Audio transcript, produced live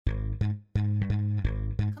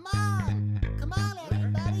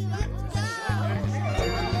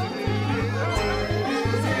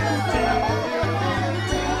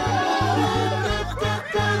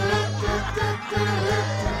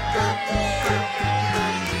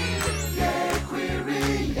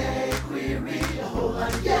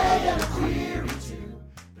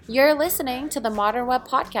You're listening to the Modern Web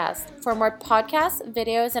Podcast. For more podcasts,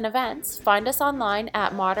 videos, and events, find us online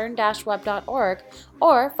at modern-web.org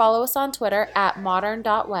or follow us on Twitter at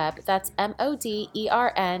modern.web. That's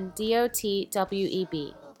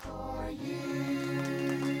MODERNDOTWEB.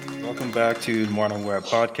 Welcome back to the Modern Web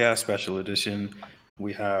Podcast, special edition.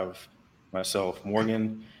 We have myself,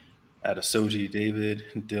 Morgan, Adesoji, David,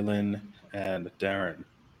 Dylan, and Darren.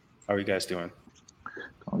 How are you guys doing?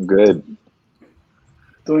 I'm good.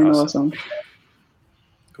 Doing awesome.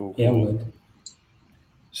 Cool. Yeah, I'm good.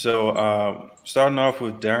 So, starting off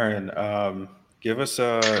with Darren, give us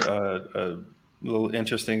a little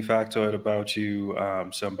interesting factoid about you,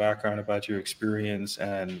 some background about your experience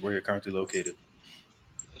and where you're currently located.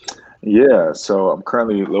 Yeah, so I'm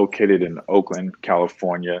currently located in Oakland,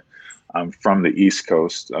 California. I'm from the East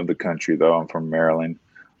Coast of the country, though. I'm from Maryland.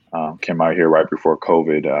 Came out here right before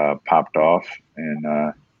COVID popped off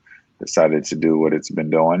and decided to do what it's been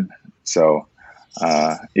doing. So,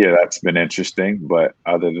 yeah, that's been interesting. But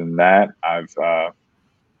other than that, I've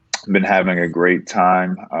been having a great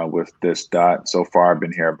time with this dot. So far, I've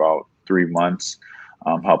been here about 3 months,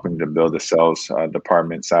 helping to build the sales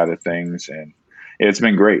department side of things. And it's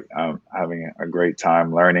been great. Having a great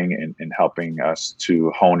time learning and helping us to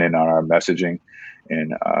hone in on our messaging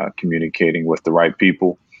and communicating with the right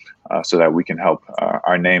people so that we can help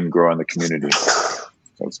our name grow in the community.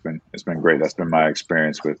 So it's been great. That's been my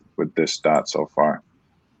experience with this dot so far.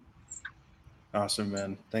 Awesome,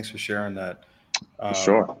 man. Thanks for sharing that.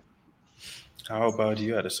 Sure. How about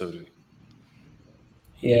you, Adesoji?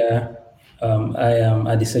 Yeah, I am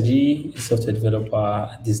Adesoji, a software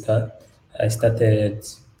developer at this dot. I started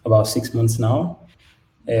about 6 months now,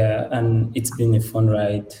 and it's been a fun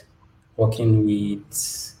ride working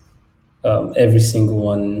with every single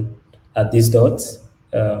one at this dot,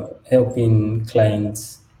 helping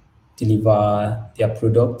clients deliver their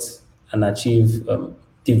products and achieve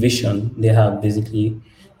the vision they have, basically,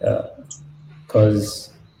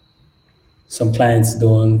 because some clients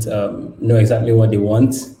don't know exactly what they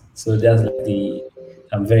want. So that's like the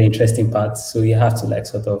very interesting part. So you have to like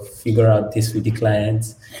sort of figure out this with the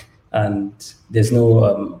client, and there's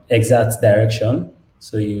no exact direction.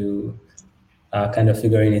 So you are kind of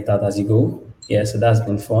figuring it out as you go. Yeah, so that's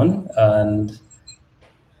been fun. And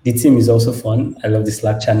the team is also fun. I love the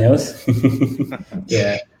Slack channels.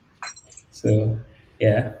 Yeah. So,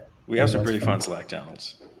 yeah. We have some pretty fun Slack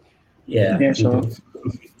channels. Yeah. Yeah, sure.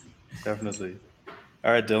 Definitely.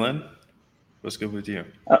 All right, Dylan, what's good with you?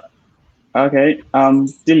 Okay, I'm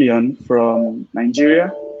Dillion from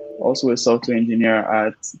Nigeria, also a software engineer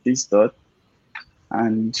at this dot.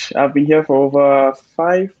 And I've been here for over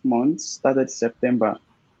 5 months, started September.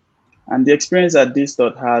 And the experience at this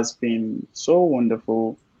dot has been so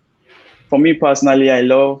wonderful. For me personally, I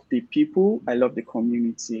love the people, I love the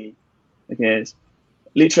community. Because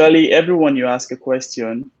literally everyone you ask a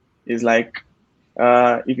question is like,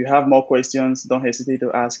 if you have more questions, don't hesitate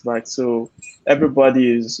to ask back. So everybody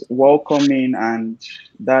is welcoming, and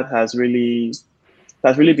that has really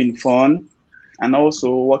been fun. And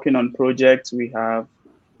also working on projects, I've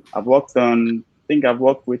worked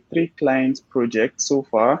with 3 client projects so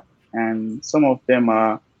far, and some of them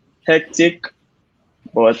are hectic,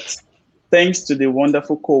 but thanks to the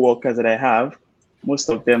wonderful co-workers that I have, most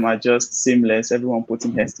of them are just seamless, everyone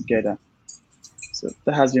putting heads together. So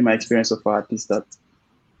that has been my experience so far at this dot.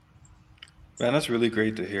 Man, that's really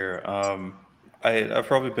great to hear. I've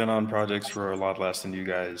probably been on projects for a lot less than you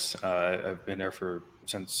guys. I've been there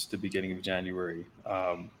since the beginning of January.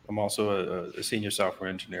 I'm also a senior software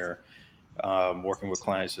engineer, working with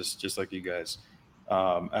clients just like you guys,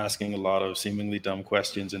 asking a lot of seemingly dumb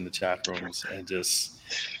questions in the chat rooms and just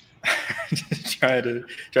trying to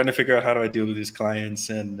figure out how do I deal with these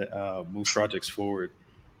clients and move projects forward.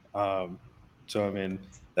 So I mean,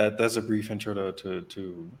 that's a brief intro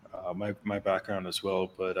to my background as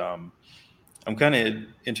well. But I'm kind of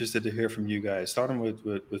interested to hear from you guys, starting with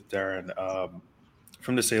Darren,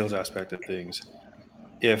 from the sales aspect of things.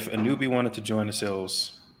 If a newbie wanted to join the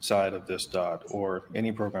sales side of this dot, or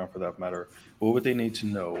any program for that matter, what would they need to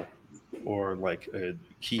know, or like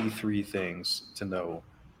key 3 things to know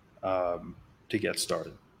to get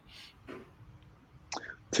started?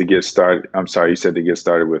 To get started, I'm sorry, you said to get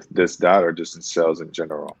started with this dot or just in sales in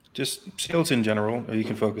general? Just sales in general, or you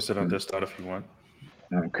can focus it on this dot if you want.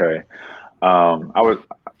 Okay. I'll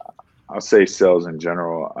say sales in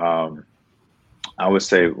general. I would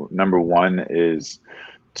say number 1 is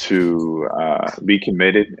to be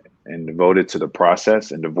committed and devoted to the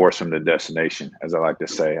process and divorce from the destination, as I like to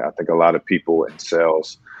say. I think a lot of people in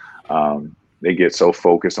sales, they get so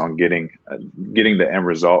focused on getting the end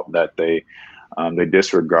result that they They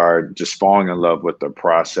disregard just falling in love with the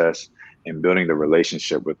process and building the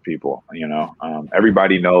relationship with people.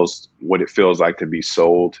 Everybody knows what it feels like to be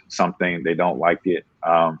sold something. They don't like it.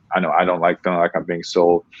 I know I don't like feeling like I'm being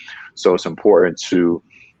sold. So it's important to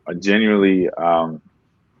genuinely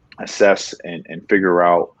assess and figure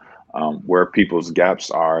out where people's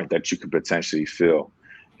gaps are that you could potentially fill.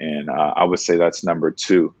 And I would say that's number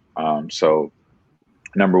two. So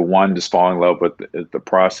number one, just fall in love with the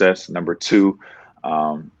process. Number two,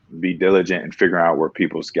 be diligent in figuring out where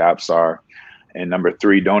people's gaps are. And number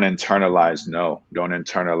three, don't internalize no. Don't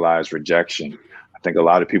internalize rejection. I think a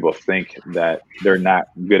lot of people think that they're not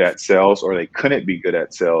good at sales or they couldn't be good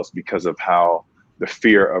at sales because of how the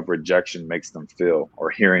fear of rejection makes them feel, or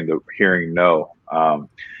hearing no.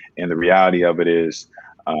 And the reality of it is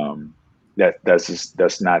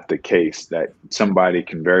that's not the case. That somebody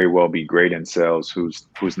can very well be great in sales who's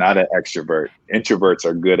not an extrovert. Introverts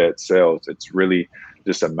are good at sales. It's really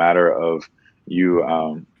just a matter of you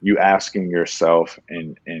asking yourself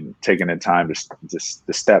and taking the time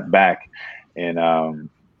to step back and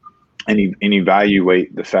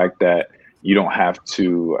evaluate the fact that you don't have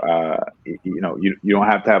to you don't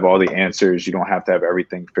have to have all the answers. You don't have to have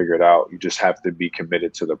everything figured out. You just have to be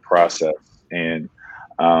committed to the process. And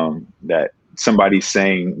that somebody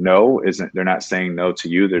saying no they're not saying no to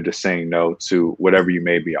you. They're just saying no to whatever you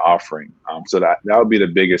may be offering. So that would be the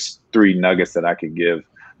biggest three nuggets that I could give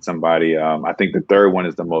somebody. I think the third one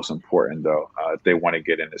is the most important though. If they want to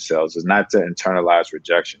get into sales, is not to internalize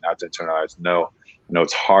rejection, not to internalize no.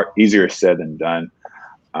 It's hard, easier said than done.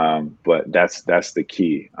 But that's the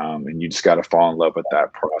key. And you just got to fall in love with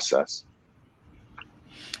that process.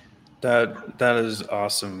 That is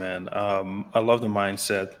awesome, man. I love the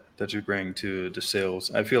mindset that you bring to the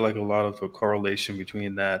sales. I feel like a lot of a correlation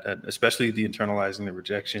between that, and especially the internalizing the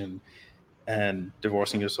rejection and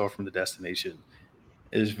divorcing yourself from the destination,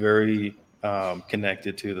 is very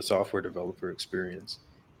connected to the software developer experience.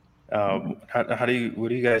 What do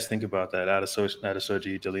you guys think about that?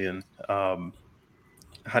 Adesoji, Jillian,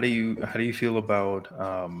 how do you feel about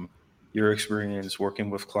your experience working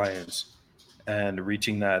with clients and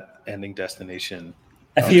reaching that ending destination?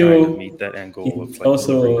 I Trying to feel meet that end goal of it's like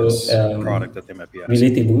delivering also this product that they might be asking.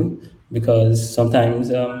 relatable because sometimes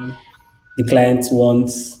the client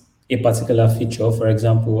wants a particular feature, for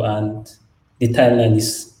example, and the timeline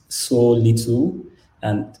is so little,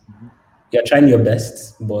 and you're trying your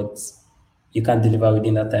best, but you can't deliver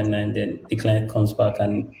within that timeline. Then the client comes back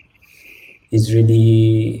and is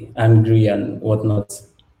really angry and whatnot.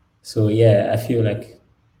 So yeah, I feel like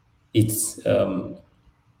it's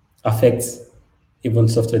affects even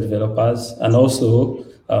software developers, and also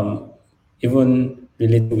even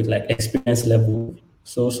related with like experience level.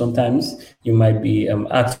 So sometimes you might be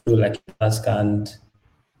asked to do like a task, and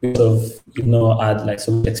because of had like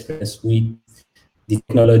so much experience with the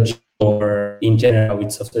technology or in general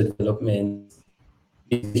with software development,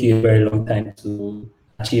 it takes you a very long time to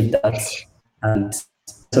achieve that, and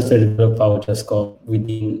software developer will just come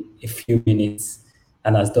within a few minutes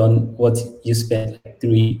and has done what you spent like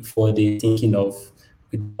 3-4 days thinking of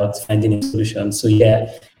without finding a solution. So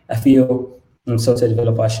yeah, I feel software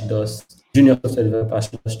developers should just junior software developers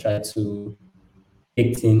should just try to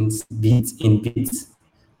take things bit in bits.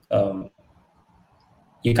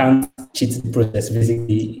 You can't cheat the process,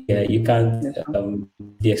 basically. Yeah, you can't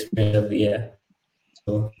the experience of the year.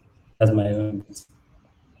 So that's my own.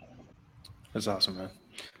 That's awesome, man.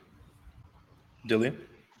 Dillian,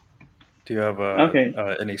 do you have Okay.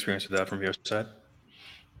 any experience with that from your side?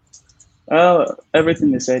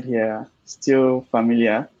 Everything they said here still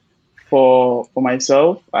familiar. For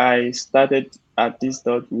myself, I started at this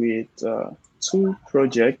dot with 2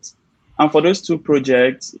 projects, and for those 2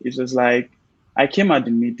 projects, it was like I came at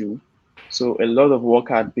the middle, so a lot of work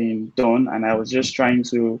had been done, and I was just trying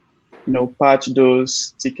to, patch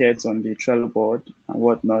those tickets on the Trello board and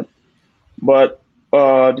whatnot. But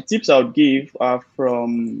the tips I would give are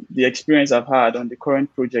from the experience I've had on the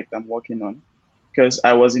current project I'm working on, because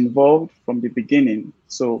I was involved from the beginning.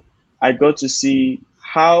 So I got to see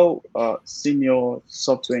how senior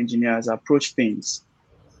software engineers approach things.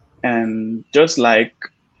 And just like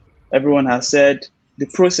everyone has said, the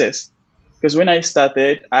process. Because when I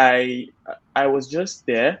started, I was just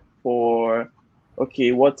there for,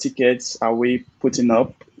 okay, what tickets are we putting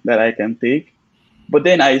up that I can take? But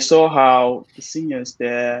then I saw how the seniors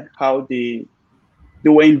there, how they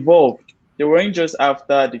were involved. They weren't just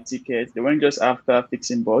after the tickets, they weren't just after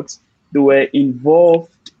fixing bugs. They were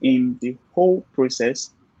involved in the whole process.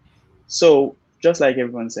 So just like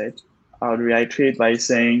everyone said, I would reiterate by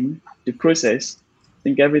saying the process. I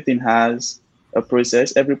think everything has a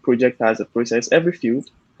process. Every project has a process. Every field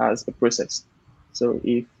has a process. So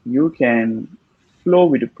if you can flow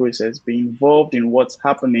with the process, be involved in what's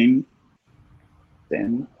happening,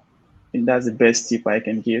 then I think that's the best tip I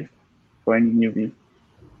can give for any newbie.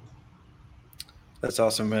 That's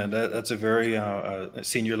awesome, man. That's a very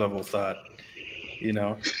senior level thought. You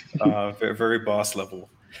know, very, very boss level.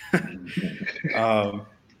 um,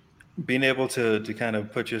 Being able to kind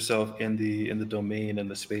of put yourself in the domain and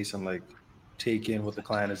the space and like take in what the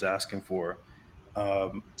client is asking for.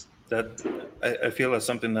 Um, that I feel that's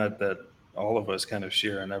something that all of us kind of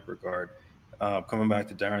share in that regard. Coming back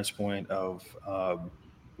to Darren's point of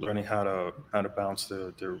learning how to bounce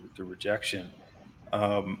the rejection.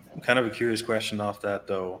 Kind of a curious question off that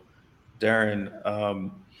though,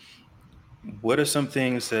 Darren. What are some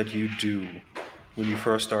things that you do when you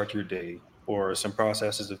first start your day, or some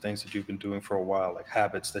processes of things that you've been doing for a while, like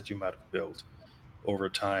habits that you might have built over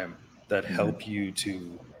time that help you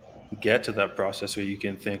to get to that process where you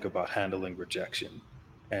can think about handling rejection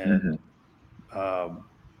and um,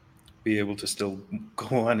 be able to still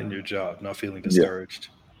go on in your job, not feeling Yeah. discouraged?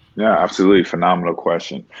 Yeah, absolutely. Phenomenal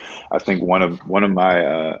question. I think one of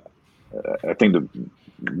my I think the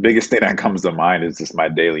biggest thing that comes to mind is just my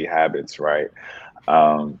daily habits, right?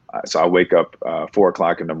 So I wake up 4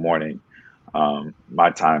 o'clock in the morning,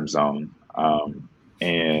 my time zone,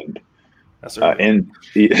 and That's early. and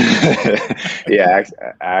yeah,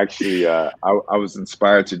 actually, I was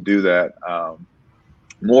inspired to do that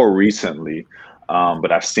more recently,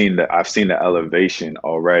 but I've seen the elevation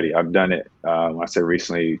already. I've done it. I said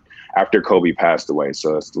recently after Kobe passed away,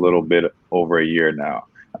 so it's a little bit over a year now.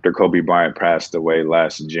 After Kobe Bryant passed away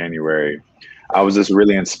last January, I was just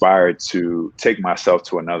really inspired to take myself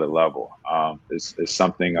to another level. It's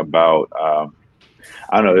something about I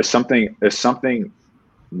don't know. There's something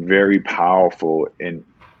very powerful and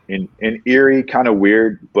eerie, kind of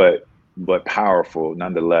weird, but powerful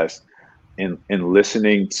nonetheless. In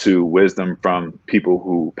listening to wisdom from people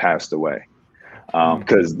who passed away,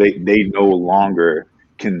 because they no longer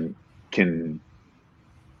can can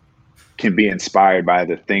can be inspired by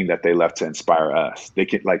the thing that they left to inspire us. They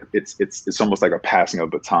can like it's almost like a passing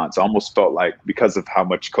of baton. So I almost felt like because of how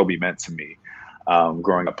much Kobe meant to me,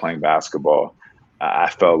 growing up playing basketball, I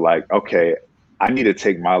felt like okay, I need to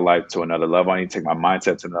take my life to another level. I need to take my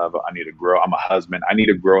mindset to another level. I need to grow. I'm a husband. I need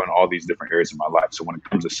to grow in all these different areas of my life. So when it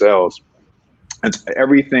comes to sales, it's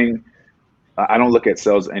everything. I don't look at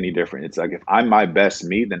sales any different. It's like if I'm my best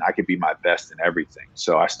me, then I could be my best in everything.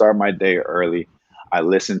 So I start my day early. I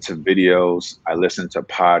listen to videos. I listen to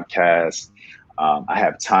podcasts. I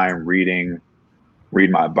have time read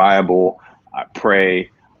my Bible. I pray.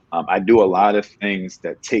 I do a lot of things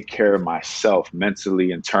that take care of myself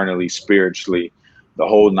mentally, internally, spiritually, the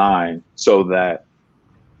whole nine, so that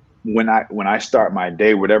when I start my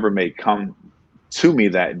day, whatever may come to me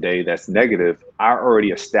that day that's negative, I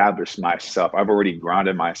already established myself. I've already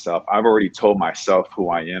grounded myself. I've already told myself who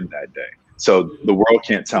I am that day. So the world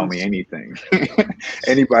can't tell me anything.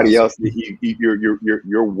 Anybody else,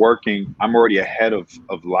 you're working. I'm already ahead of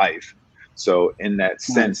life. So in that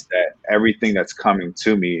sense, that everything that's coming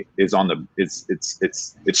to me is on the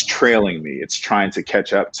it's trailing me. It's trying to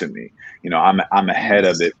catch up to me. You know, I'm ahead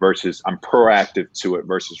of it versus I'm proactive to it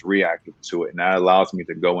versus reactive to it, and that allows me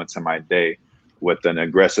to go into my day with an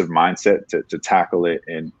aggressive mindset to tackle it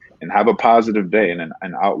and have a positive day and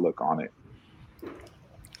an outlook on it.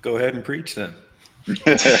 Go ahead and preach then.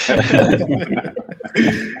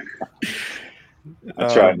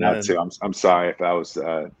 I tried not to. I'm sorry if I was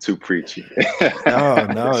too preachy.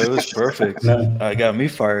 No, it was perfect. No. Got me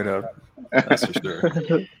fired up. That's for sure,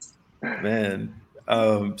 man.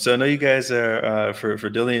 So I know you guys are for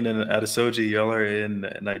Dillian and Adesoji, y'all are in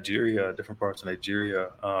Nigeria, different parts of Nigeria.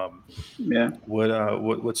 Yeah.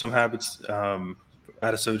 What some habits,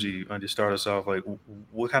 Adesoji, when you start us off, like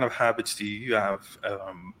what kind of habits do you have?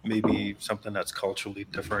 Maybe something that's culturally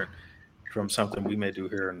different from something we may do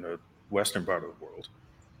here in the western part of the world.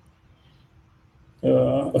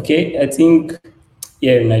 Okay, I think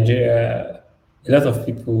in Nigeria, a lot of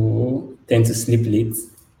people tend to sleep late.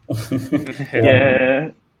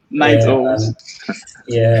 Yeah. Night owls.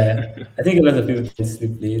 Yeah, I think a lot of people tend to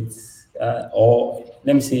sleep late, or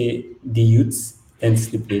let me say the youths tend to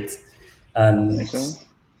sleep late, and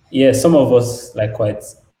yeah, some of us like quite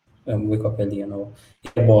wake up early, Yeah,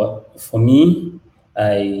 but for me,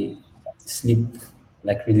 I sleep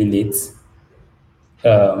like really late.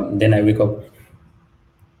 Then I wake up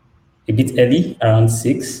a bit early, around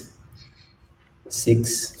 5.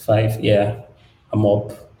 Yeah, I'm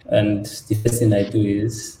up, and the first thing I do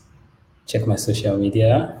is check my social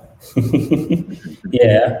media.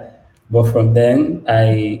 Yeah, But from then,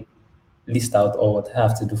 I list out all what I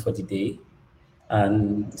have to do for the day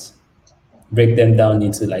and break them down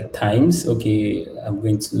into like times. Okay, I'm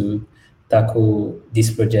going to tackle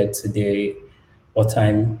this project today. What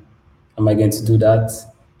time am I going to do that?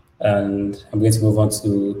 And I'm going to move on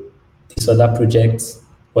to this other project.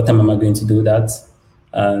 What time am I going to do that?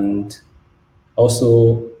 And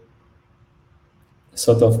also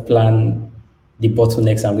sort of plan the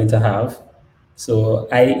bottlenecks I'm going to have. So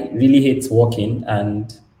I really hate working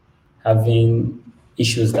and having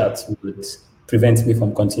issues that would prevent me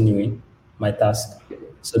from continuing my task.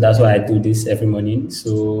 So that's why I do this every morning.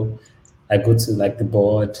 So I go to like the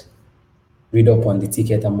board, read up on the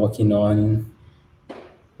ticket I'm working on.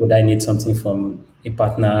 Would I need something from a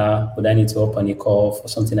partner? Would I need to open a call for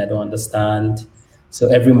something I don't understand? So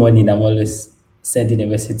every morning I'm always sending a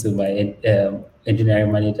message to my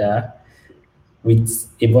engineering manager with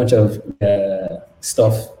a bunch of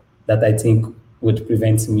stuff that I think would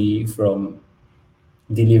prevent me from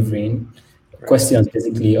delivering questions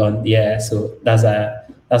basically on so that's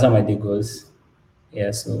how my day goes.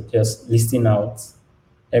 So just listing out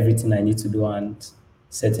everything I need to do and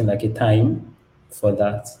setting like a time for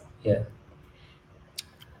that.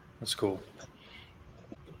 That's cool.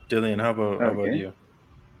 Dillian, how about Okay. you?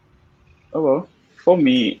 Oh well, for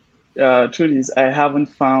me, truth is I haven't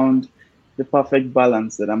found the perfect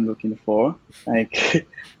balance that I'm looking for. Like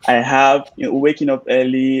I have, waking up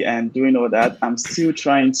early and doing all that. I'm still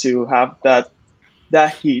trying to have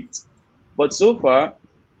that heat, but so far,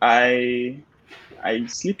 I I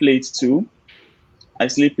sleep late too. I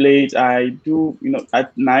sleep late. I do,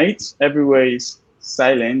 at night, everywhere is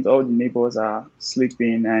silent. All the neighbors are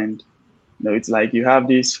sleeping, and it's like you have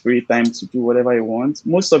this free time to do whatever you want.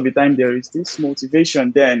 Most of the time, there is this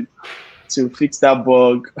motivation then to fix that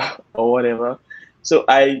bug or whatever. So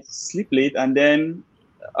I sleep late, and then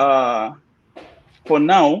uh, for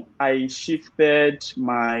now, I shifted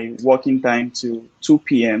my working time to 2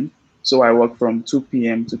 p.m. So I work from 2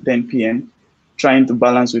 p.m. to 10 p.m., trying to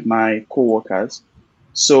balance with my coworkers.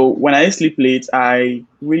 So when I sleep late, I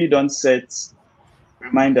really don't set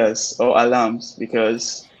reminders or alarms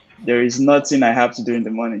because there is nothing I have to do in the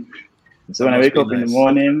morning. So That when I must wake be up in the nice.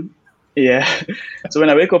 morning, yeah. So when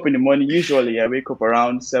I wake up in the morning, usually I wake up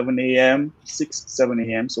around 7 a.m., 6, 7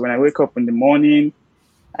 a.m. So when I wake up in the morning,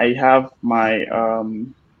 I have my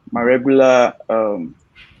regular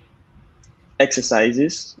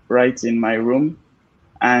exercises right in my room,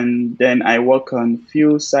 and then I work on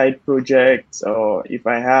few side projects, or if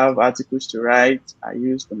I have articles to write, I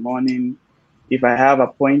use the morning. If I have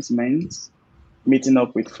appointments, meeting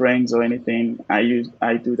up with friends or anything, I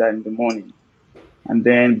do that in the morning. And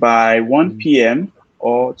then by 1 p.m.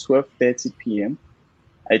 or 12:30 p.m.,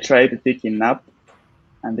 I try to take a nap,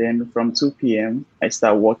 and then from 2 p.m. I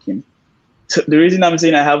start working. So the reason I'm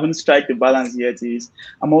saying I haven't strike the balance yet is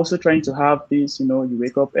I'm also trying to have this, you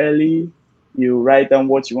wake up early, you write down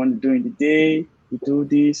what you want to do in the day, you do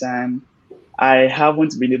this, and I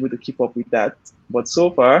haven't been able to keep up with that. But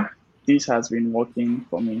so far, this has been working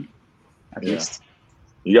for me, at Yeah. least.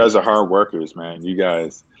 You guys are hard workers, man. You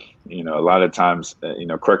guys, a lot of times,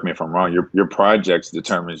 correct me if I'm wrong. Your projects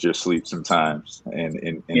determines your sleep sometimes, and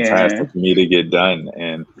tasks Yeah, that you need to get done.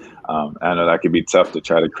 And I know that could be tough to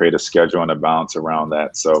try to create a schedule and a balance around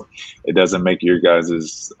that. So it doesn't make your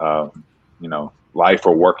guys's, life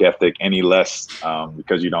or work ethic any less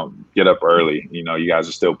because you don't get up early. You guys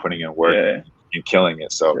are still putting in work yeah, and killing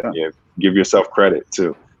it. So sure. yeah, give yourself credit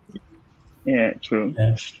too. Yeah, true.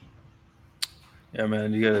 Yeah. Yeah,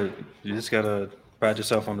 man, you just gotta pat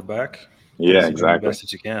yourself on the back Yeah, because you're doing the exactly, best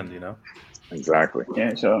that you can. exactly.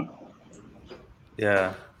 Yeah, sure.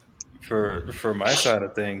 Yeah. For my side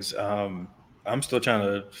of things, I'm still trying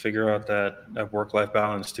to figure out that work-life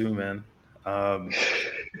balance too, man. Um,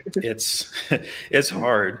 it's it's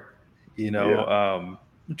hard, Yeah.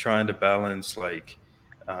 trying to balance like,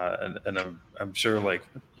 and I'm sure like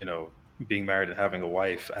being married and having a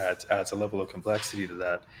wife adds a level of complexity to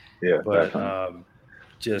that. Yeah, But definitely.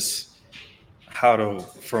 just how to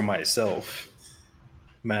for myself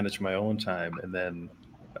manage my own time, and then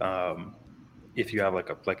um, if you have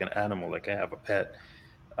like an animal, like I have a pet,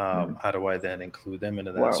 Mhm. how do I then include them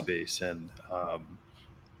into that Wow. space and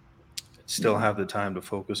still Mhm. have the time to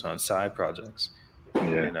focus on side projects,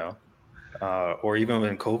 Yeah. you know? Or even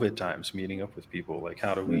in COVID times, meeting up with people, like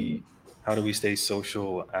Mhm. how do we stay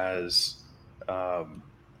social as um,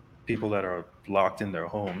 people that are locked in their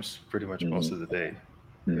homes pretty much most Mhm. of the day,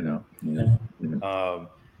 you Mhm. know? Mhm. Mhm.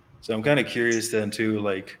 So I'm kind of curious then too,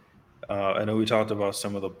 like I know we talked about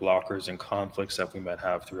some of the blockers and conflicts that we might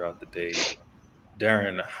have throughout the day.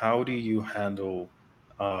 Darren, how do you handle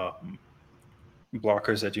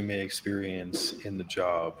blockers that you may experience in the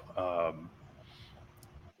job,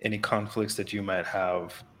 any conflicts that you might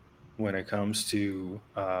have when it comes to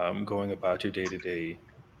going about your day to day,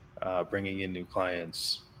 bringing in new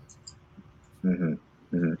clients. Hmm.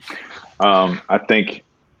 Hmm. I think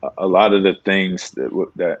a lot of the things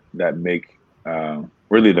that make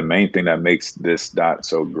really the main thing that makes this dot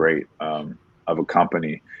so great of a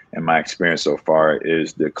company, in my experience so far,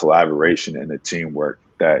 is the collaboration and the teamwork.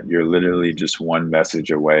 That you're literally just one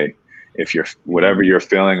message away. If you're whatever you're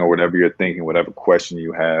feeling or whatever you're thinking, whatever question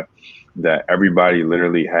you have, that everybody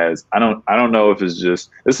literally has. I don't know if it's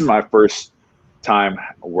just this is my first time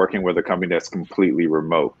working with a company that's completely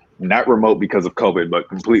remote, not remote because of COVID, but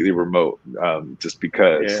completely remote, just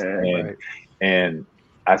because. Yeah. And and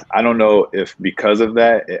I don't know if because of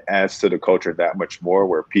that it adds to the culture that much more,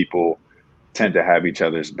 where people tend to have each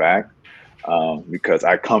other's back. Because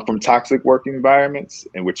I come from toxic work environments,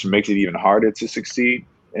 and which makes it even harder to succeed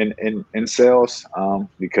in sales,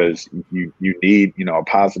 because you need a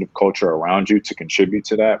positive culture around you to contribute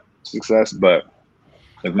to that success. But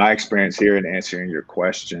with my experience here in answering your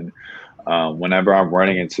question, whenever I'm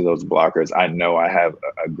running into those blockers, I know I have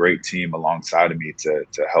a great team alongside of me to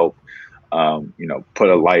help, put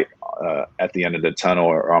a light at the end of the tunnel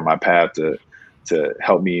or on my path to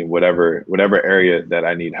help me in whatever area that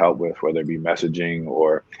I need help with, whether it be messaging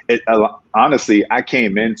or it. Honestly, I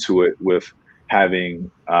came into it with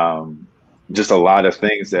having just a lot of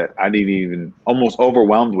things that I didn't even, almost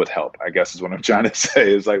overwhelmed with help, I guess is what I'm trying to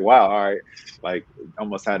say. It's like, wow, all right, like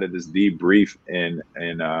almost had to just debrief and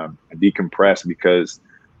decompress, because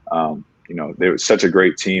there was such a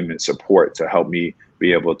great team and support to help me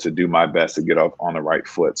be able to do my best to get off on the right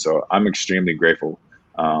foot. So I'm extremely grateful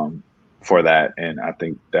for that, and I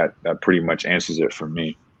think that pretty much answers it for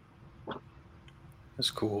me.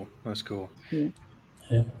 That's cool. That's cool. Yeah.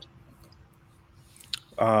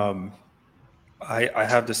 I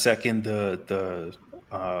have the second the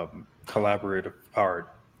collaborative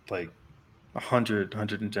part, like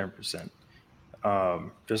 110%.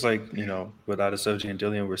 Just like with Adesoji and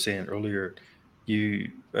Dillian were saying earlier,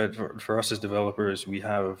 for us as developers, we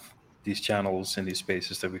have these channels and these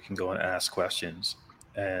spaces that we can go and ask questions,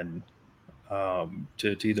 and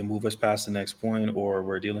to either move us past the next point, or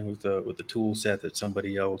we're dealing with the tool set that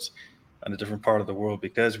somebody else in a different part of the world,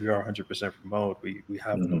 because we are 100% remote. We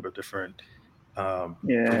have a number of different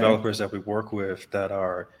Yeah. developers that we work with that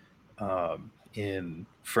are in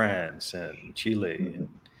France and Chile,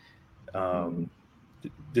 and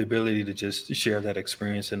the ability to just share that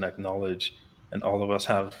experience and that knowledge, and all of us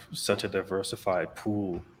have such a diversified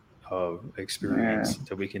pool of experience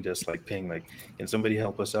that we can just like ping, like, can somebody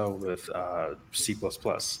help us out with C++?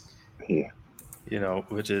 Yeah.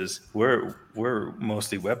 Which is we're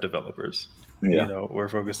mostly web developers. Yeah. We're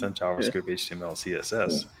focused on JavaScript, HTML,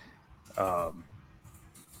 CSS.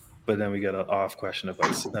 But then we get an off question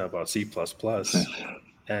about C++,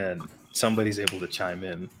 and somebody's able to chime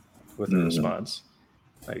in with a response,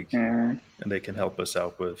 and they can help us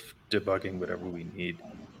out with debugging whatever we need.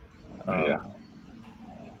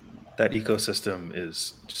 That ecosystem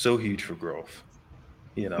is so huge for growth,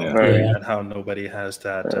 and how nobody has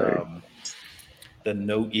that the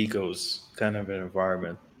no egos kind of an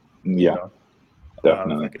environment. Definitely.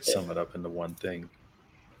 If I could sum it up into one thing.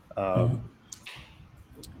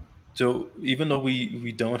 So even though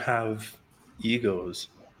we don't have egos,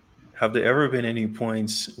 have there ever been any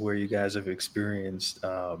points where you guys have experienced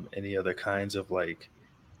any other kinds of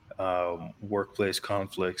workplace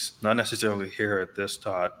conflicts? Not necessarily here at this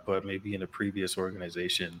dot, but maybe in a previous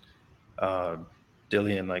organization.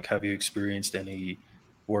 Dillian, have you experienced any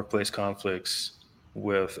workplace conflicts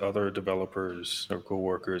with other developers or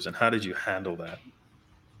coworkers, and how did you handle that?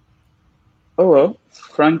 Oh well,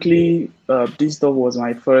 frankly, this job was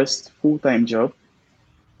my first full-time job.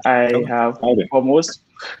 I have for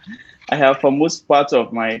most parts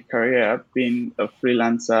of my career been a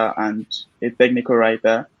freelancer and a technical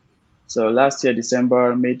writer. So last year,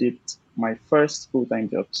 December, made it my first full-time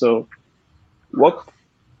job. So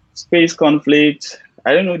workspace conflict,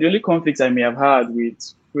 I don't know, the only conflicts I may have had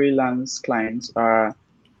with freelance clients are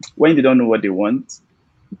when they don't know what they want.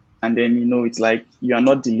 And then, it's like you are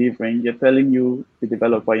not delivering. You're telling the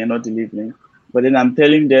developer, you're not delivering. But then I'm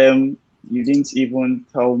telling them, you didn't even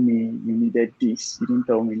tell me you needed this. You didn't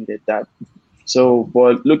tell me you needed that. So,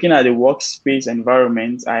 but looking at the workspace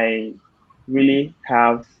environment, I really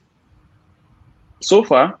have, so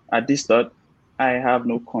far at this dot, I have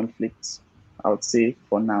no conflicts, I would say,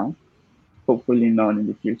 for now. Hopefully none in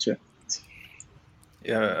the future.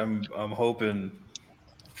 Yeah, I'm hoping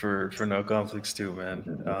for no conflicts too, man.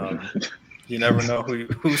 You never know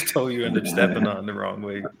whose toe you end up stepping on the wrong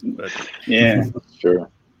way. But Yeah. Sure.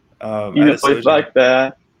 For the fact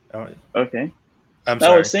that okay, I'm I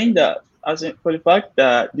sorry. was saying that for the fact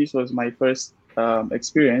that this was my first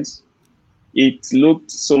experience, it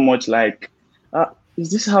looked so much like,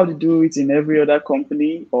 is this how they do it in every other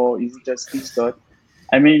company, or is it just this dot?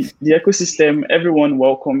 I mean, the ecosystem, everyone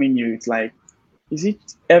welcoming you. It's like, is it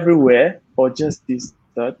everywhere or just this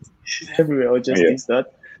dot? Is it everywhere or just Yeah. this dot?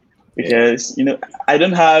 Because I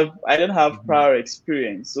don't have Mhm. prior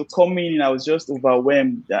experience. So coming in, I was just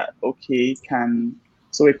overwhelmed that okay,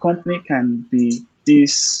 so a company can be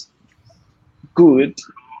this good,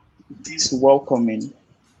 this welcoming. So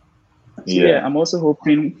Yeah. I'm also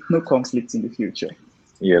hoping no conflict in the future.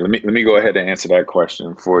 Yeah, let me go ahead and answer that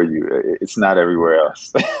question for you. It's not everywhere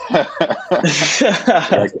else. Like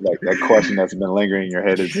that question that's been lingering in your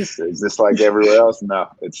head is this like everywhere else? No,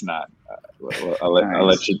 it's not. Well,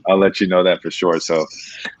 Nice. I'll let you know that for sure. So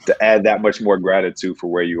to add that much more gratitude for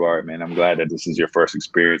where you are, man, I'm glad that this is your first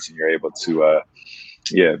experience and you're able to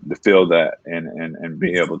to feel that and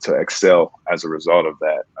be able to excel as a result of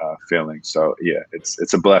that feeling. So yeah,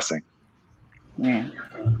 it's a blessing. Yeah.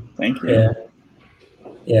 Thank you.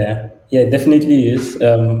 Yeah, yeah, definitely is.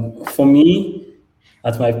 For me,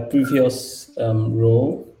 at my previous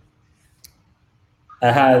role,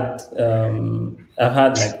 I've had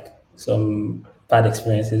like some bad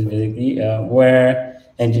experiences basically, where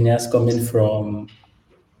engineers coming from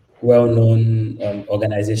well-known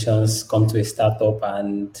organizations come to a startup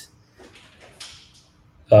and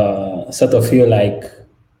sort of feel like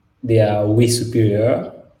they are way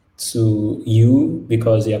superior to you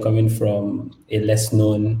because you're coming from a less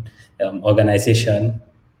known organization.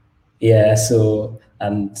 Yeah, so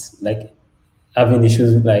and like having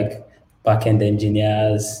issues with like back-end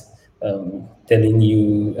engineers telling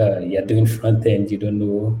you you're doing front end, you don't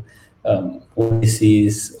know what this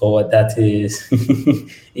is or what that is.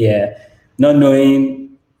 Yeah, not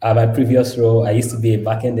knowing my previous role, I used to be a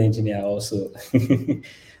back-end engineer also,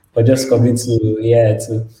 but just coming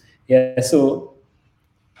to. So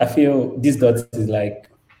I feel this dot is like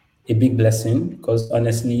a big blessing because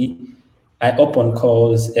honestly, I up on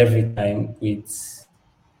calls every time with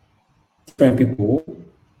different people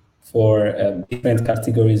for different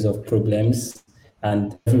categories of problems,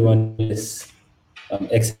 and everyone is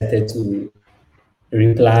excited to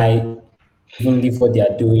reply, even leave what they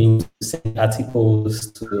are doing, to send articles,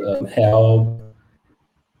 to help.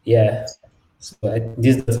 Yeah, so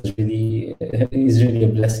this is really a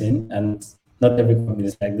blessing, and not every company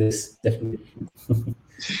is like this, definitely.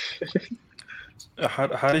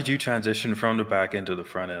 How did you transition from the back end to the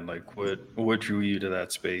front end? Like what drew you to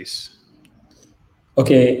that space?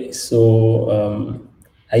 Okay, so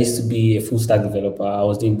I used to be a full stack developer. I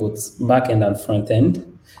was doing both back end and front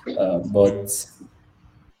end. But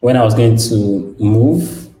when I was going to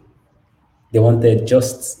move, they wanted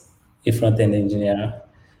just a front end engineer.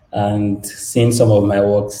 And seeing some of my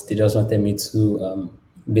works, they just wanted me to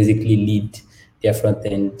basically lead their front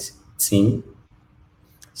end team.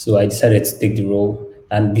 So I decided to take the role.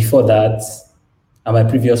 And before that, at my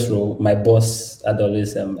previous role, my boss had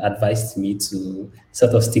always advised me to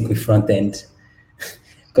sort of stick with front end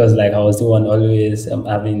because like I was the one always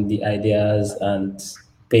having the ideas and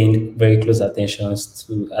paying very close attention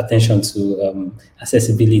to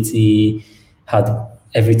accessibility, how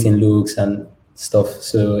everything looks and stuff.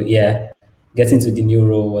 So yeah, getting to the new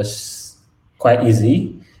role was quite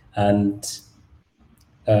easy, and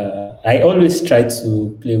I always try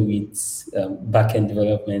to play with back-end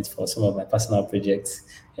development for some of my personal projects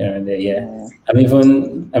here and there. Yeah, Yeah.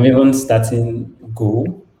 I'm even starting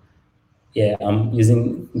Go. Yeah, I'm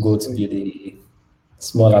using Go to build a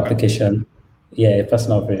small Okay. application. Yeah, a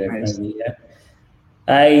personal project Nice. currently. Yeah,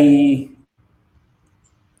 I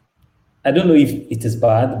I don't know if it is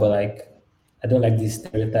bad, but like I don't like this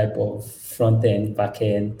stereotype of front end, back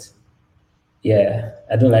end. Yeah,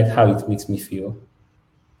 I don't like how it makes me feel.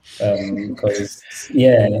 Because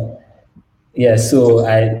yeah, so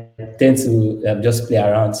I tend to just play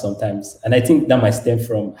around sometimes, and I think that might stem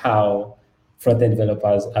from how front-end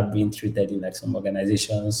developers are being treated in like some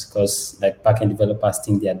organizations, because like back-end developers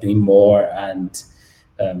think they are doing more and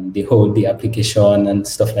they hold the application and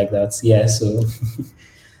stuff like that. Yeah, so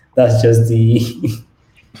that's just the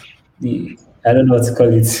I don't know what to call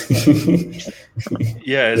it.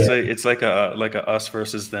 Yeah, Yeah, it's like a us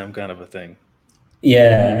versus them kind of a thing.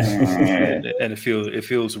 yeah, Yeah. And it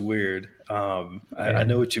feels weird. I yeah.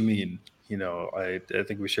 know what you mean. I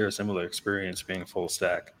think we share a similar experience being full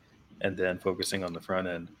stack and then focusing on the front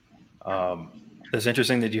end. Um, it's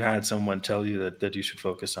interesting that you had someone tell you that you should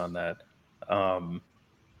focus on that. Um,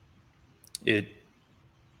 it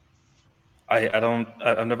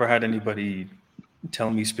I've never had anybody tell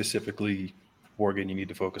me specifically, Morgan, you need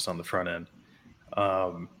to focus on the front end.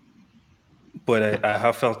 But I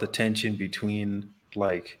have felt the tension between,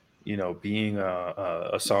 like, being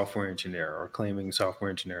a software engineer or claiming software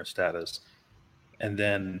engineer status, and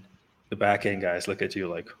then the back end guys look at you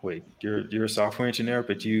like, wait, you're a software engineer,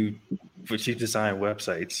 but you design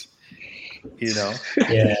websites, Yeah,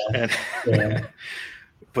 and yeah,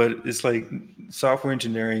 but it's like software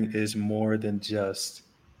engineering is more than just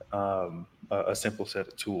a simple set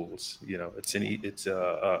of tools. It's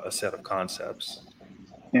a set of concepts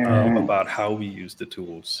Yeah. about how we use the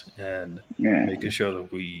tools, and Yeah. making sure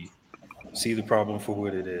that we see the problem for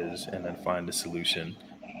what it is and then find the solution.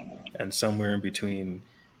 And somewhere in between,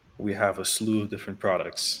 we have a slew of different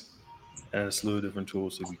products and a slew of different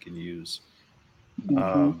tools that we can use. Mm-hmm.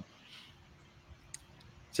 Um,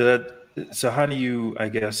 so how do you, I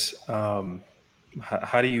guess,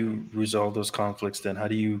 how do you resolve those conflicts then? How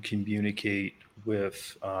do you communicate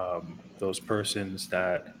with those persons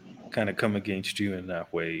that kind of come against you in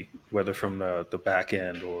that way, whether from the back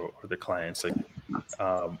end or the clients? Like,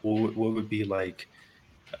 what would be like,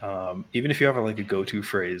 even if you have like a go-to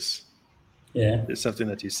phrase, yeah. it's something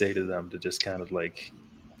that you say to them to just kind of like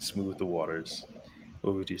smooth the waters.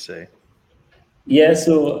 What would you say? Yeah,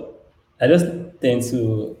 so I just tend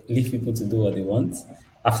to leave people to do what they want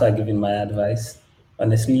after giving my advice,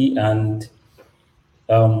 honestly. And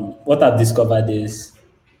what I've discovered is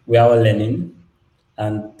we are all learning,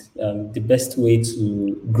 and the best way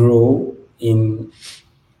to grow in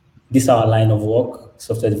this our line of work,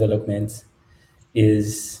 software development,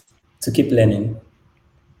 is to keep learning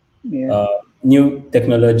Yeah. new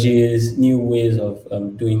technologies, new ways of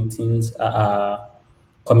doing things are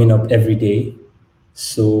coming up every day.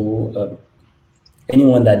 So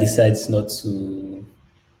anyone that decides not to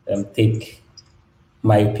take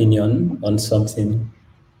my opinion on something,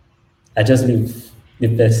 I just leave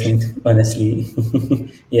the person, honestly.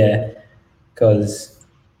 Yeah, because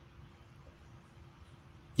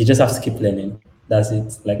you just have to keep learning. That's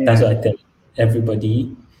it. Like, that's Yeah. what I tell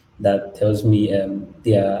everybody that tells me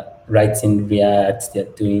they are writing React, they're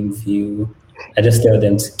doing Vue. I just tell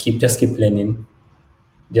them to keep learning.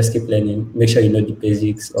 Just keep learning. Make sure you know the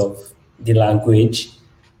basics of the language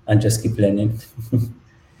and just keep learning.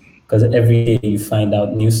 Because every day you find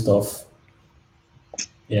out new stuff.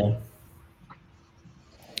 Yeah.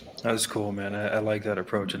 That's cool, man. I like that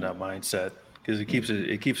approach and that mindset because it keeps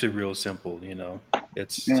it real simple.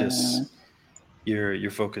 It's Yeah. just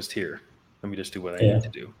you're focused here. Let me just do what I Yeah. need to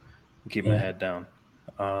do and keep my Yeah. head down.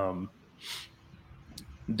 Um,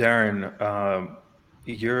 Darren,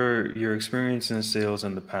 your experience in sales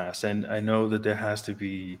in the past, and I know that there has to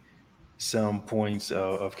be some points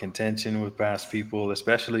of contention with past people,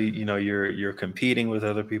 especially you're competing with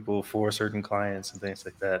other people for certain clients and things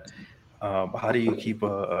like that. How do you keep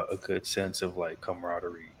a good sense of like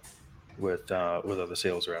camaraderie with other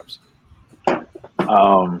sales reps?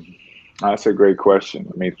 Um, that's a great question.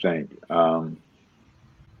 Let me think.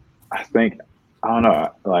 I think I don't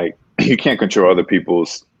know. Like you can't control other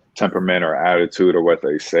people's temperament or attitude or what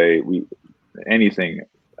they say. We anything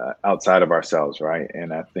outside of ourselves, right?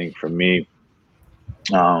 And I think for me,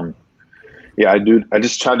 um, yeah, I do. I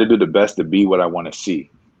just try to do the best to be what I want to see,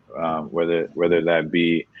 whether that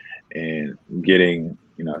be in getting,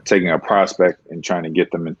 taking a prospect and trying to get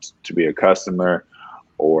them to be a customer,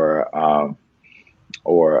 or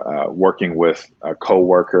working with a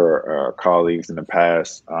coworker or colleagues in the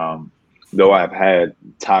past. Though I've had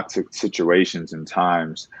toxic situations and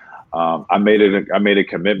times, I made a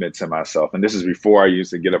commitment to myself, and this is before I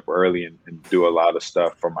used to get up early and do a lot of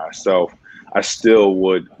stuff for myself. I still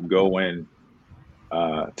would go in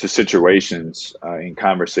to situations in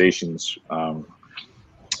conversations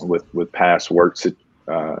with past work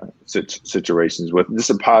situations with just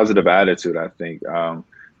a positive attitude. I think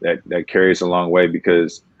that carries a long way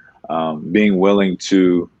because being willing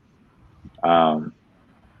to um,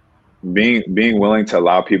 being willing to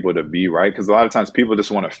allow people to be right, because a lot of times people just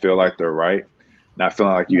want to feel like they're right, not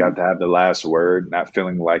feeling like you have to have the last word, not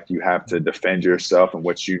feeling like you have to defend yourself and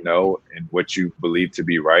what you know and what you believe to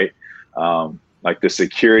be right. Like the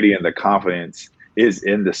security and the confidence is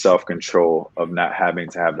in the self-control of not having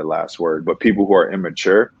to have the last word. But people who are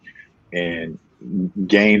immature and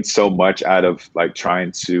gain so much out of like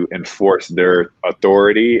trying to enforce their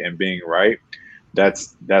authority and being right,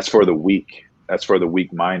 that's for the weak. That's for the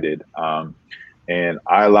weak-minded. And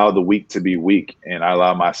I allow the weak to be weak, and I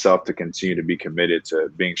allow myself to continue to be committed to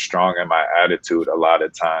being strong in my attitude a lot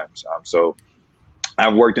of times. So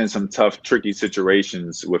I've worked in some tough, tricky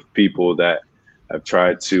situations with people that have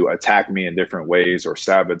tried to attack me in different ways or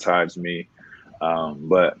sabotage me.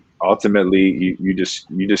 But ultimately, you just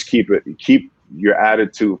keep your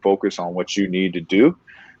attitude focused on what you need to do,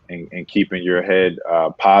 and keeping your head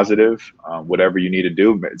positive, whatever you need to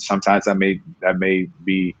do. Sometimes that may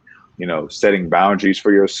be, setting boundaries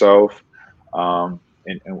for yourself,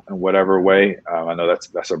 in whatever way. I know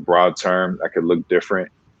that's a broad term that could look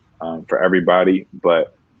different for everybody,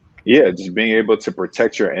 but yeah, just being able to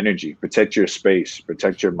protect your energy, protect your space,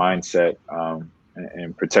 protect your mindset,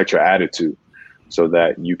 and protect your attitude, so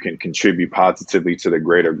that you can contribute positively to the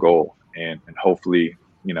greater goal. And hopefully,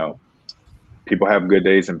 people have good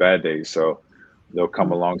days and bad days. So they'll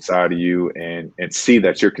come alongside of you and see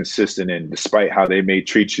that you're consistent, and despite how they may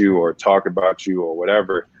treat you or talk about you or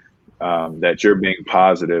whatever, that you're being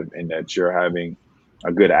positive and that you're having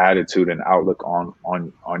a good attitude and outlook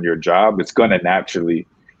on your job. It's going to naturally,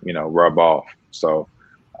 rub off. So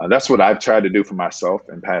that's what I've tried to do for myself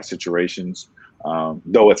in past situations.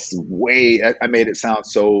 Though I made it sound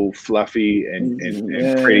so fluffy and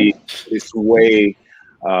pretty. It's way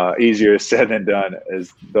easier said than done,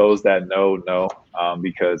 as those that know,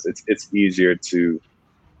 because it's easier to,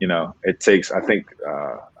 it takes, I think,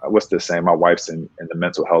 what's the saying? My wife's in the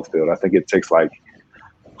mental health field. I think it takes like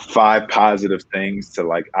 5 positive things to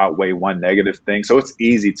like outweigh 1 negative thing. So it's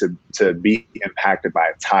easy to be impacted by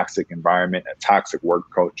a toxic environment, a toxic work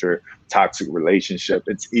culture, toxic relationship.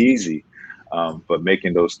 It's easy. But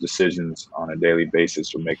making those decisions on a daily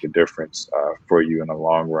basis will make a difference for you in the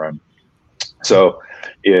long run. So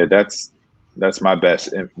yeah, that's my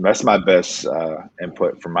best input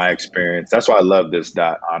from my experience. That's why I love this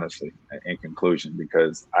dot, honestly, in conclusion,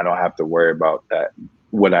 because I don't have to worry about that,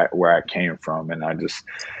 where I came from. And I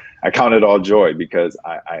count it all joy, because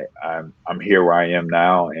I'm here where I am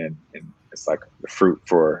now, and it's like the fruit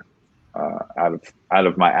for out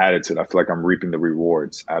of my attitude. I feel like I'm reaping the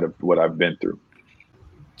rewards out of what I've been through.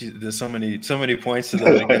 There's so many points to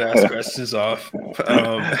that. I could ask questions off.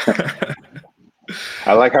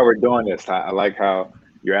 I like how we're doing this. I like how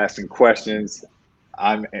you're asking questions.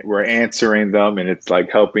 We're answering them, and it's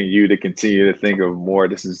like helping you to continue to think of more.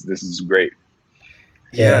 This is great.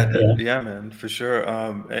 Yeah, man, for sure.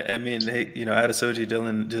 I mean, hey, Adesoji,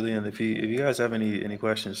 Dillian, if you guys have any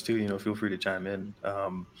questions too, feel free to chime in.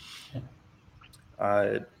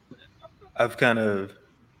 I've kind of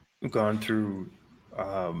gone through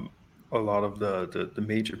a lot of the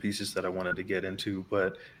major pieces that I wanted to get into,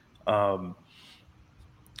 but I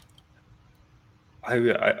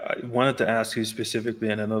wanted to ask you specifically,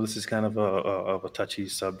 and I know this is kind of a touchy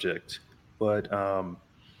subject, but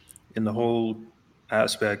in the whole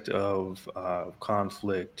aspect of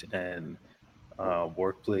conflict and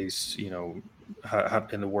workplace, how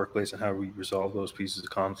in the workplace, and how we resolve those pieces of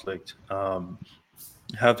conflict.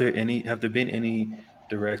 Have there been any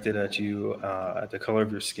directed at you at the color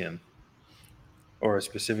of your skin, or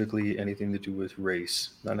specifically anything to do with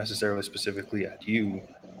race? Not necessarily specifically at you,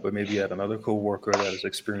 but maybe at another coworker that has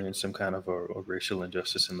experienced some kind of a racial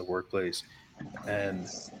injustice in the workplace. And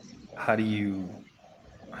how do you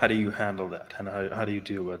handle that? And how do you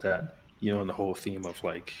deal with that? In the whole theme of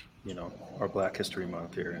like, our Black History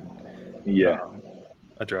Month here, and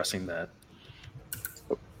addressing that.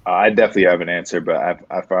 I definitely have an answer, but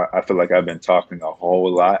I feel like I've been talking a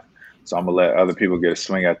whole lot, so I'm gonna let other people get a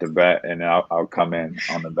swing at the bat, and I'll come in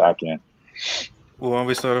on the back end. Well, why don't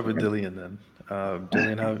we start off with Dillian then?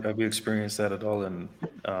 Dillian, have you experienced that at all? And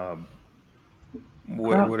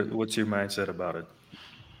what's your mindset about it?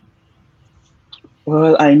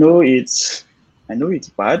 Well, I know it's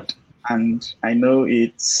bad, and I know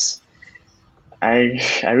I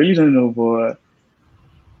really don't know, but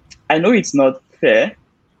I know it's not fair,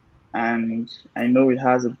 and I know it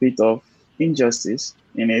has a bit of injustice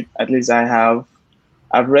in it. At least I've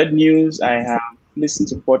read news, I have listened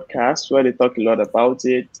to podcasts where they talk a lot about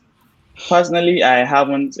it. Personally, I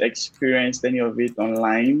haven't experienced any of it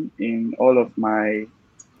online in all of my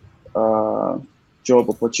job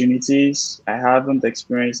opportunities. I haven't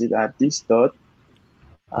experienced it at this dot.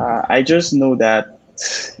 I just know that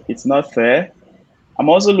it's not fair. I'm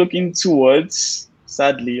also looking towards,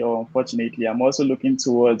 sadly or unfortunately, I'm also looking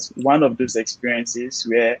towards one of those experiences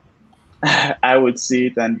where I would see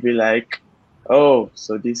it and be like, oh,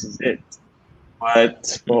 so this is it.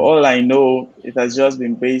 But for all I know, it has just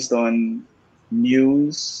been based on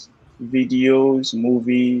news, videos,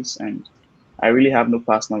 movies, and I really have no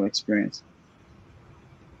personal experience.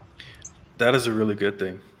 That is a really good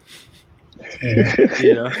thing.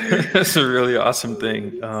 That's a really awesome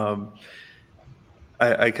thing.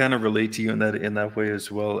 I kind of relate to you in that way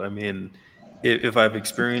as well. I mean, if I've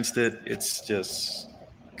experienced it, it's just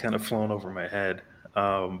kind of flown over my head.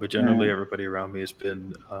 But generally, everybody around me has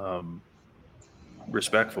been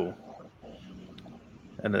respectful,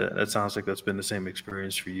 and that sounds like that's been the same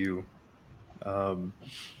experience for you. Um,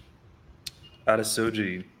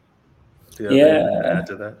 Adesoji, do you have anything to Yeah, add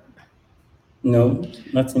to that? no,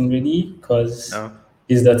 nothing really, because No.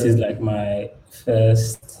 that is like my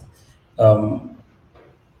first um,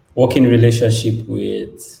 working relationship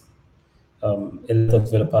with a lot of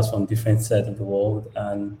developers from different sides of the world,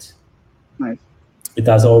 and Nice. it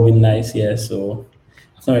has all been nice. Yeah, so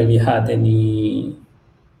I've not really had any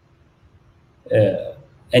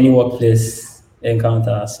workplace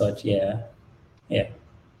encounter as such. Yeah, yeah.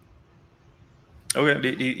 Okay.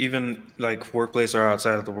 Even like workplace or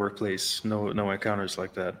outside of the workplace, no encounters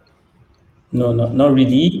like that. No, not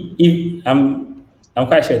really. If I'm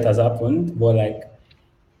quite sure it has happened, but like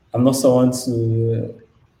I'm not someone to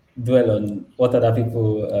dwell on what other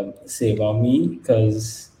people say about me,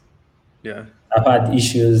 because Yeah. I've had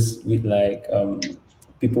issues with like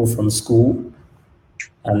people from school,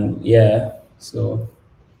 and yeah, so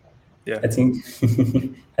Yeah. I think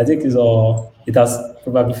I think it has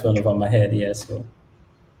probably flown over my head. Yeah, so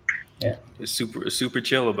yeah, It's super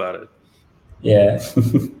chill about it. yeah,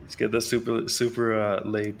 Let's get the super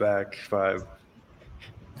laid back vibe.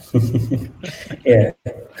 yeah.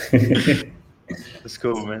 That's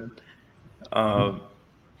cool, man. Um,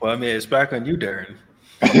 well, I mean, it's back on you, Darren.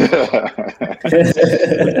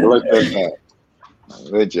 Look at that.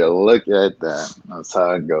 Would you look at that? That's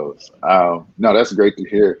how it goes. No, that's great to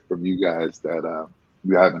hear from you guys that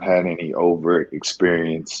you haven't had any overt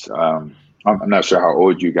experience. I'm not sure how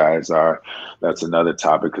old you guys are. That's another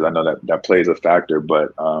topic because I know that plays a factor.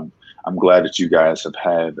 But I'm glad that you guys have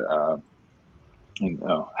had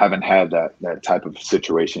haven't had that type of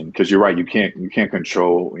situation, because you're right. You can't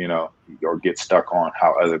control, or get stuck on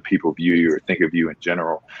how other people view you or think of you in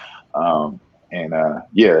general. And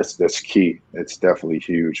yeah, that's key. It's definitely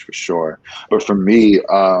huge for sure. But for me,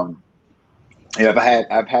 yeah,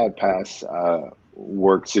 I've had past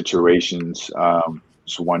work situations.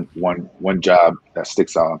 Just one job that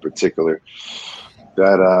sticks out in particular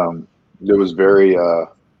that it was very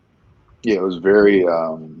yeah, it was very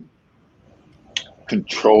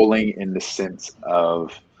controlling in the sense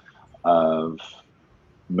of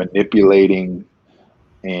manipulating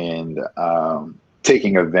and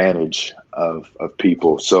taking advantage of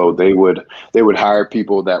people. So they would hire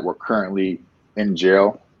people that were currently in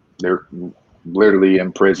jail. They're literally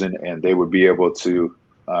in prison, and they would be able to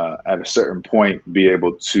at a certain point be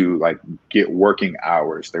able to like get working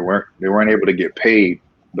hours. They weren't able to get paid,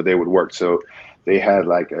 but they would work. So they had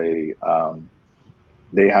like a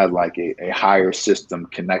higher system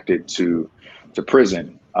connected to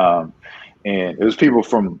prison. And it was people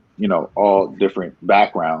from all different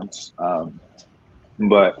backgrounds,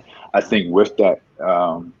 but I think with that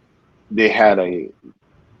they had it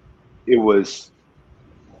was,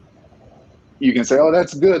 you can say, oh,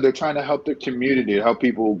 that's good, they're trying to help the community, help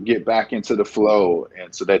people get back into the flow,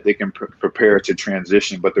 and so that they can prepare to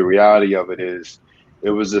transition. But the reality of it is,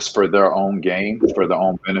 it was just for their own gain, for their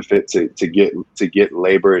own benefit, to get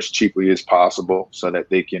labor as cheaply as possible, so that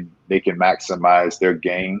they can maximize their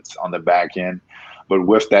gains on the back end. But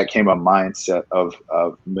with that came a mindset of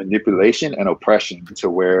manipulation and oppression,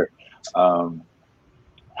 to where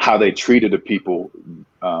how they treated the people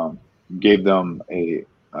gave them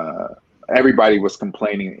everybody was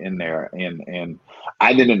complaining in there, and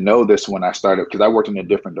I didn't know this when I started, because I worked in a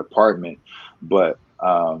different department, but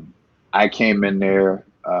I came in there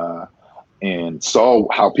and saw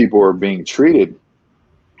how people were being treated,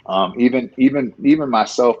 even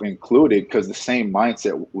myself included, because the same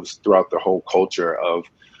mindset was throughout the whole culture of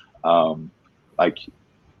like,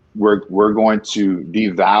 we're going to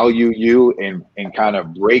devalue you and kind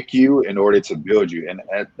of break you in order to build you, and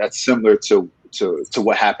that's similar to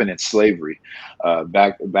what happened in slavery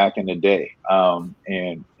back in the day,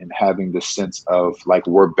 and having this sense of like,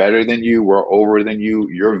 we're better than you, we're over than you,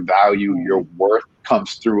 your value, your worth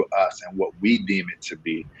comes through us and what we deem it to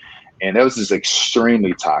be. And that was just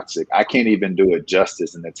extremely toxic. I can't even do it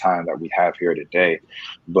justice in the time that we have here today.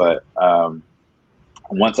 But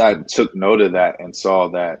once I took note of that and saw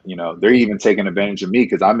that, they're even taking advantage of me,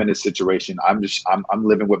 because I'm in a situation, I'm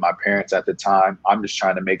living with my parents at the time. I'm just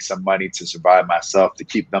trying to make some money to survive myself, to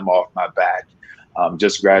keep them off my back.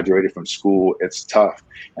 Just graduated from school. It's tough.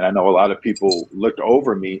 And I know a lot of people looked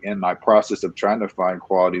over me in my process of trying to find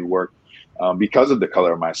quality work because of the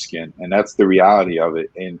color of my skin. And that's the reality of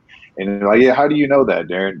it. And like, yeah, how do you know that,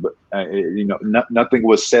 Darren? But nothing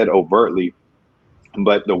was said overtly,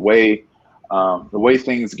 but the way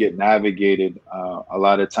things get navigated a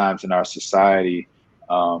lot of times in our society,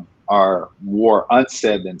 are more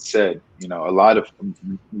unsaid than said. You know,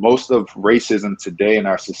 most of racism today in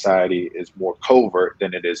our society is more covert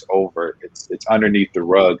than it is overt. It's underneath the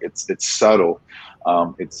rug. It's subtle.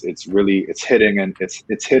 It's hidden, and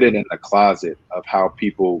it's hidden in the closet of how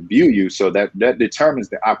people view you. So that determines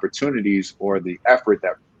the opportunities or the effort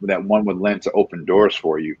that one would lend to open doors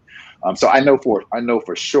for you. So I know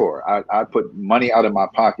for sure. I put money out of my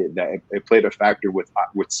pocket that it played a factor with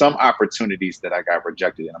some opportunities that I got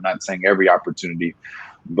rejected. And I'm not saying every opportunity,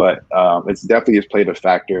 but it's definitely has played a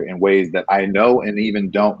factor in ways that I know and even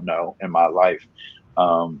don't know in my life.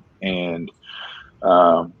 But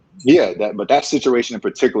that situation in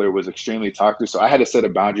particular was extremely toxic. So I had to set a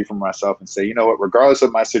boundary for myself and say, you know what, regardless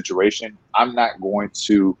of my situation, I'm not going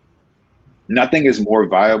to. Nothing is more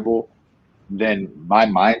valuable than my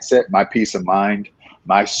mindset, my peace of mind,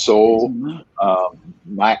 my soul,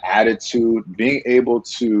 my attitude, being able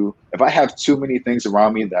to, if I have too many things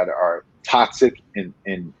around me that are toxic in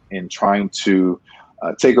trying to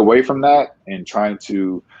take away from that and trying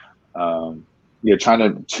to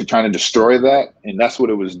trying to destroy that. And that's what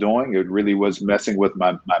it was doing. It really was messing with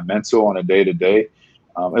my mental on a day-to-day. It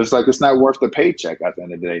was like, it's not worth the paycheck at the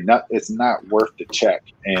end of the day. It's not worth the check.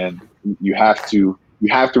 And you have to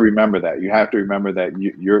remember that. You have to remember that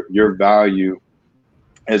your value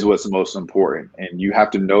is what's most important, and you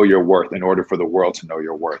have to know your worth in order for the world to know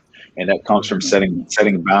your worth. And that comes from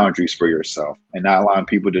setting boundaries for yourself and not allowing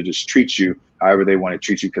people to just treat you however they want to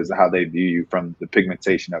treat you because of how they view you from the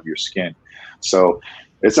pigmentation of your skin. So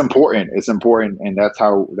it's important. It's important, and that's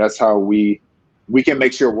how we can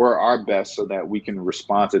make sure we're our best so that we can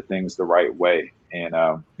respond to things the right way. And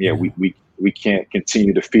we can't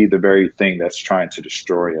continue to feed the very thing that's trying to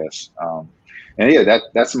destroy us.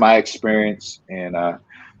 That's my experience. And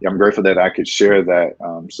I'm grateful that I could share that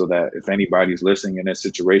so that if anybody's listening in a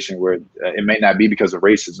situation where it may not be because of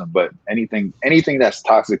racism, but anything that's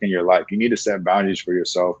toxic in your life, you need to set boundaries for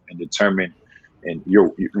yourself and determine and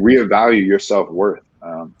you reevaluate your self-worth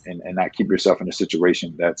and not keep yourself in a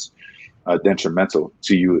situation that's detrimental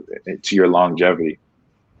to you, to your longevity.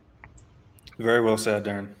 Very well said,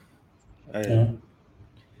 Darren.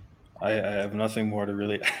 I have nothing more to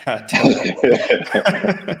really add to that.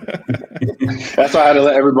 That's why I had to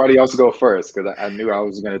let everybody else go first, because I knew I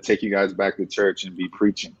was going to take you guys back to church and be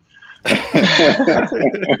preaching.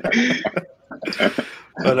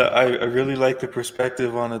 But I really like the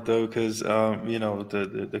perspective on it, though, because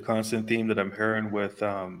the constant theme that I'm hearing with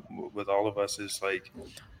all of us is like,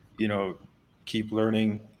 keep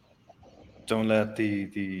learning. Don't let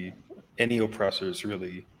any oppressors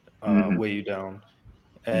really weigh you down,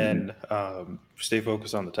 and stay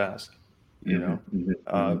focused on the task.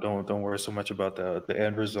 Don't worry so much about the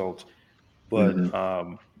end result. But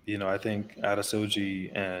I think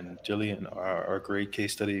Adesoji and Jillian are great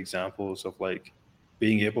case study examples of like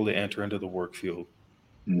being able to enter into the work field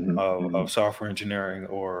of software engineering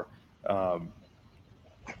or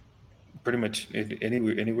pretty much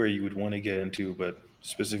anywhere you would want to get into, but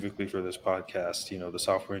specifically for this podcast, the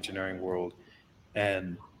software engineering world,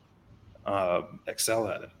 and excel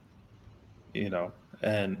at it,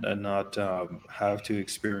 and not have to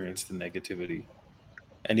experience the negativity.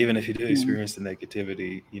 And even if you do experience the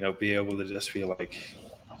negativity, be able to just feel like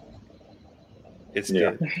it's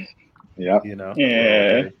good. Yeah.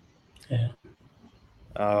 Yeah.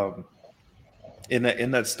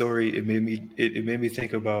 In that story, it made me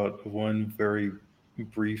think about one very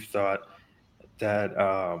brief thought that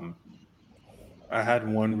I had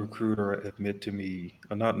one recruiter admit to me,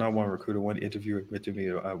 not one recruiter, one interviewer admit to me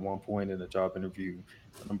at one point in a job interview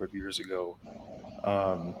a number of years ago.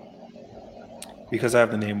 Because I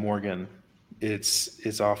have the name Morgan,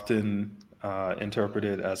 it's often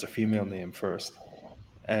interpreted as a female name first,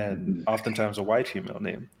 and oftentimes a white female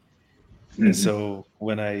name. And so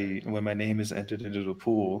when my name is entered into the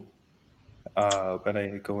pool, when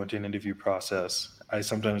I go into an interview process, I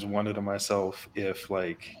sometimes wonder to myself if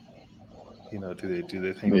like, do they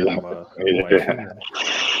think that I'm a white female?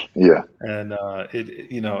 Yeah. And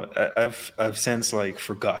I've since like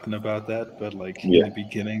forgotten about that, but like in the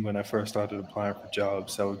beginning when I first started applying for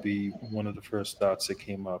jobs, that would be one of the first thoughts that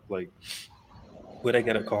came up. Like, would I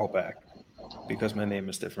get a call back because my name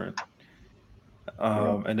is different?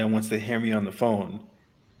 And then once they hear me on the phone,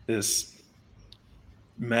 this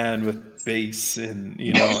man with bass and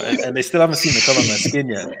and they still haven't seen the color of my skin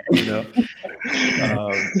yet,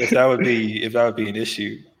 if that would be an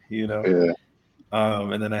issue,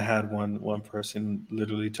 and then I had one person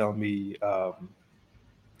literally tell me,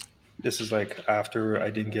 this is like after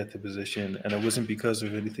I didn't get the position, and it wasn't because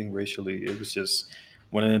of anything racially. It was just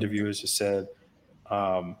one of the interviewers just said,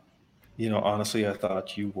 honestly, I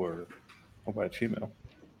thought you were a white female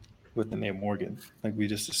with the name Morgan. Like we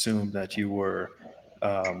just assumed that you were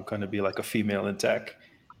going to be like a female in tech,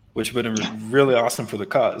 which would have been really awesome for the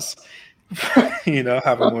cause.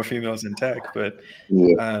 Having more females in tech. But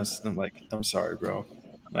Yeah. I'm like, I'm sorry, bro.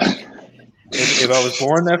 Like, if I was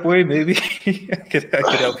born that way, maybe I could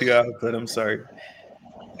help you out. But I'm sorry.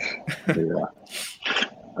 Yeah.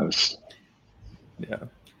 Yeah.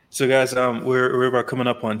 So guys, we're about coming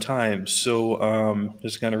up on time. So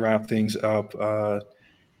just kind of wrap things up.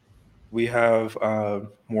 We have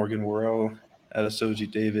Morgan Worrell,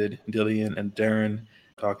 Adesoji, David, Dillian, and Darren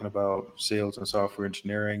talking about sales and software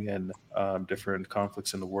engineering and different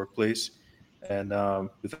conflicts in the workplace. And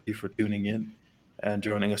we thank you for tuning in and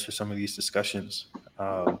joining us for some of these discussions.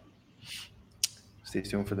 Stay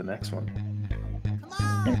tuned for the next one.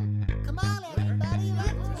 Come on, everybody,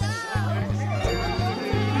 let's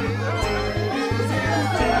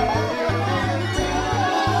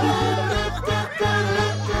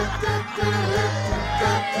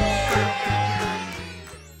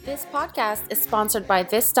This podcast is sponsored by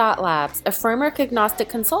This.Labs, a framework-agnostic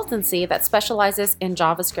consultancy that specializes in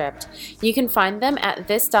JavaScript. You can find them at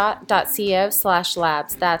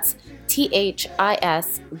this.co/labs. That's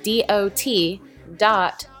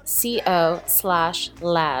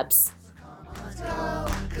THISDOT.co/labs. go,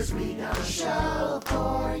 'cause we got a show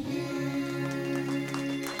for you.